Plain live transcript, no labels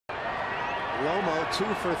Lomo 2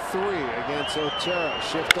 for 3 against Otero.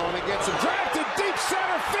 Shift on against him. Drive to deep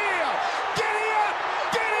center field. Giddy up!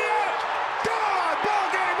 Giddy up! Gone! Ball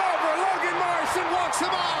game over. Logan Morrison walks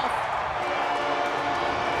him off.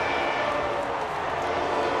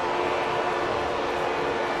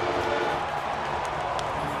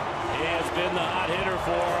 He has been the hot hitter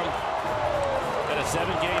for him. At a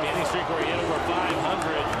 7-game hitting streak where he hit over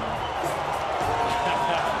 500.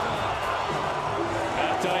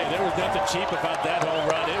 I'll tell you, there was nothing cheap about that home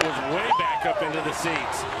run. It was way back up into the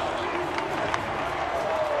seats.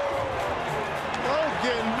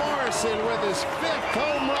 Logan Morrison with his 5th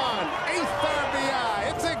home run, 8th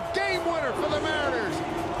RBI. It's a game winner for the Mariners,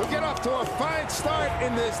 who get off to a fine start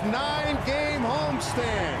in this 9-game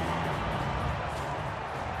homestand.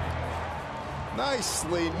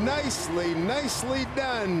 Nicely, nicely, nicely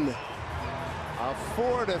done. A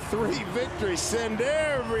 4-3 victory. Send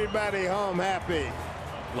everybody home happy.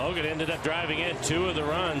 Logan ended up driving in 2 of the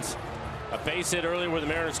runs. A base hit earlier where the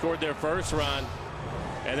Mariners scored their first run.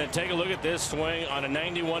 And then take a look at this swing on a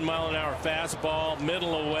 91-mile-an-hour fastball,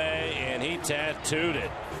 middle away, and he tattooed it.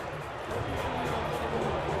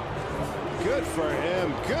 Good for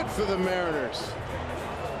him. Good for the Mariners.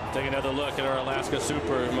 Take another look at our Alaska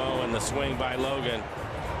Supermo and the swing by Logan.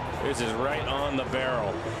 This is right on the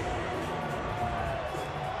barrel.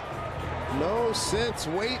 No sense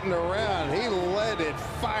waiting around. He let it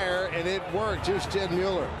fire, and it worked. Here's Jed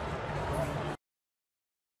Mueller.